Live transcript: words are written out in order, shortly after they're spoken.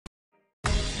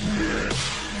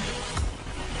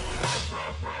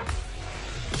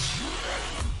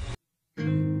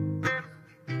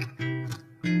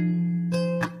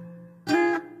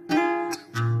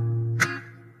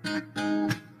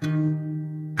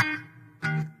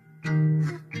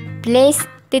Place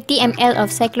 30 ml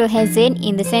of cyclohexane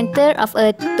in the center of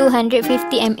a 250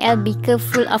 ml beaker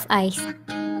full of ice.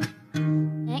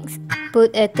 Next,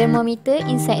 put a thermometer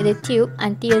inside the tube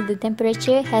until the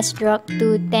temperature has dropped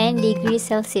to 10 degrees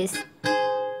Celsius.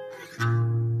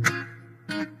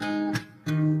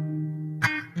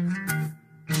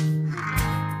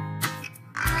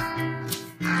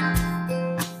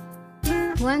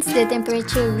 Once the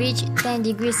temperature reaches 10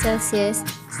 degrees Celsius,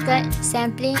 start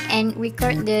sampling and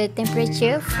record the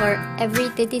temperature for every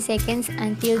 30 seconds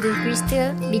until the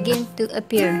crystal begins to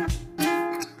appear.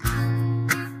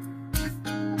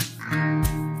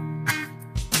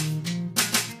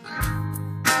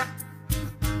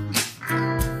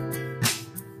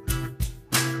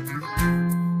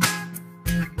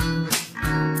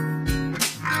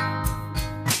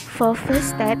 For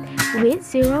first step, weigh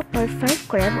 0.5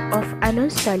 gram of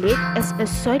unknown solid as a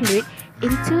solute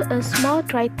into a small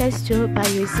dry test tube by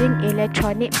using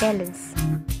electronic balance.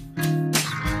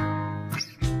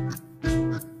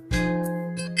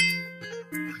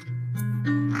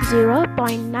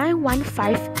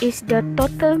 .915 is the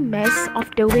total mass of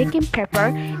the working paper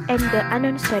and the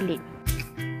unknown solid.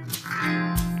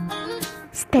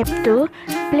 Step 2.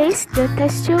 Place the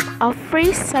test tube of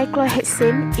free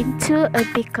cyclohexane into a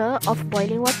beaker of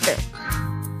boiling water.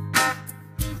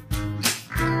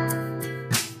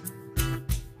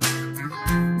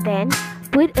 Then,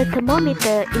 put a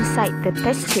thermometer inside the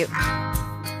test tube.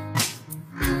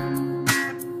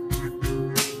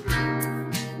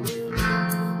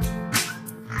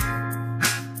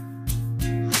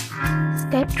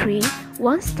 Step 3.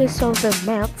 Once the solvent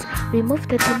melts, remove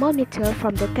the thermometer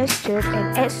from the test tube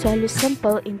and add solute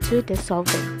sample into the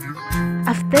solvent.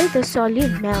 After the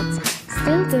solid melts,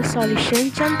 stir the solution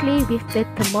gently with the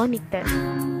thermometer.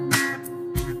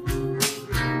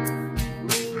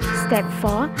 Step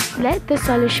 4. Let the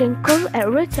solution cool at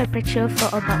room temperature for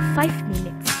about 5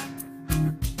 minutes.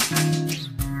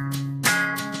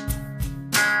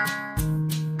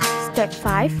 Step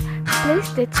 5. Place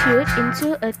the tube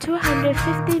into a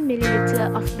 250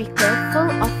 ml of beaker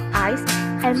full of ice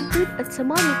and put a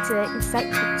thermometer inside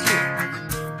the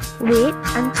tube. Wait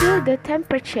until the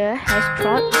temperature has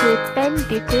dropped to 10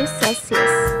 degrees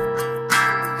Celsius.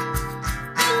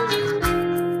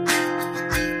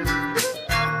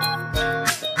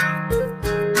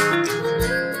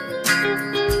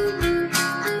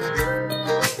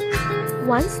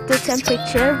 Once the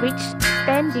temperature reaches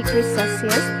 10 degrees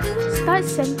Celsius, start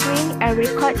sampling and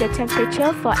record the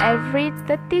temperature for every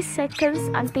 30 seconds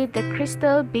until the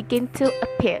crystal begins to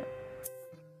appear.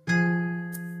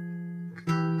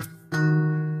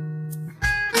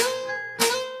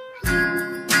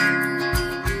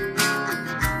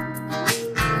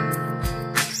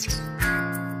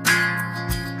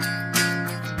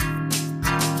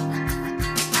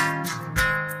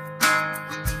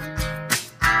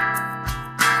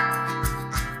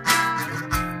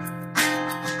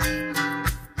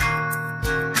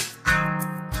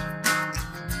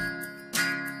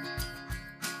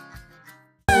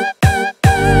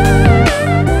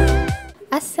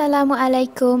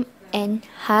 Assalamualaikum and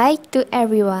hi to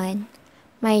everyone.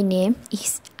 My name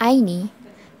is Aini.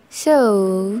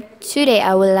 So, today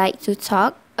I would like to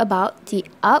talk about the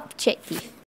objective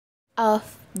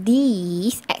of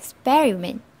this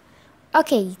experiment.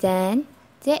 Okay then,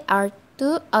 there are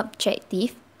two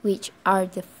objectives, which are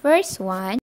the first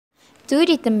one, to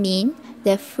determine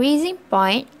the freezing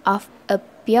point of a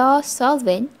pure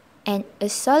solvent and a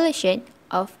solution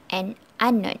of an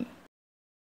unknown.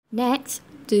 Next,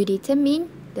 to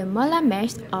determine the molar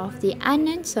mass of the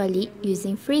unknown solid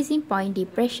using freezing point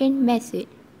depression method.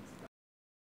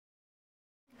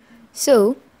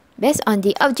 So, based on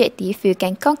the objective, you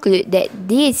can conclude that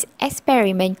this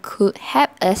experiment could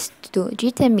help us to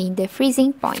determine the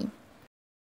freezing point.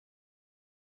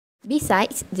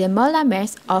 Besides, the molar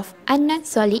mass of unknown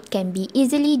solid can be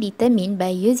easily determined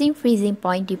by using freezing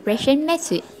point depression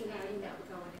method.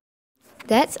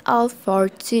 That's all for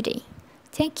today.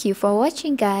 Thank you for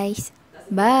watching, guys.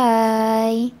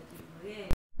 Bye.